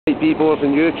B-boys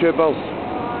and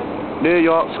YouTubers, New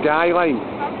York skyline.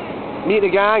 Meet the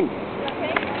gang.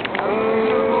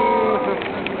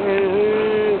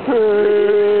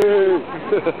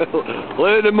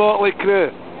 Look at the motley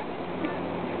crew.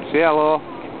 Say hello.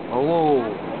 Hello.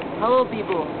 Hello,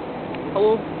 people.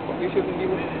 Hello, YouTubing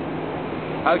people.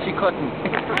 How's she cutting?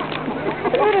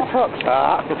 Who the fuck's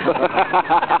that?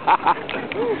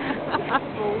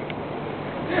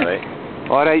 Right.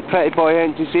 Alright, pretty boy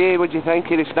NTC, what do you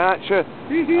think of the statue?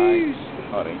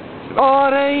 Alright.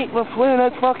 Alright, we're flew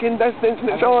that fucking distance and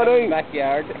it's alright.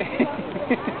 Backyard.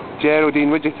 Geraldine,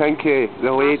 what do you think of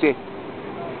the lady?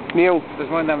 Neil? There's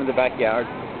one of them in the backyard.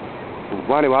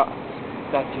 What?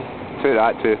 Statue. Took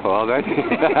that too far then.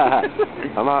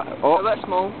 I'm at, A bit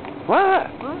small. What?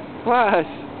 What?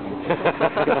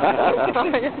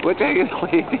 What do you think of the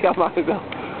lady, Amanda?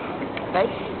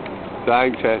 Nice.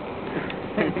 Thanks, Ed.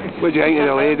 What do you think of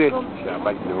the lady? She's got a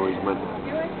big nose, man.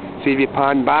 See if you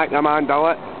pan back, Amanda,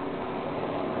 look.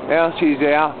 There, she's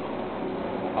there.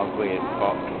 Ugly as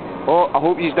fuck. Oh, I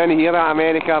hope you didn't hear that,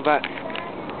 America, but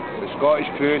the Scottish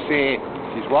crew say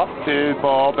she's worth 2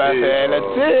 bob, if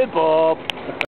anything. 2 bob.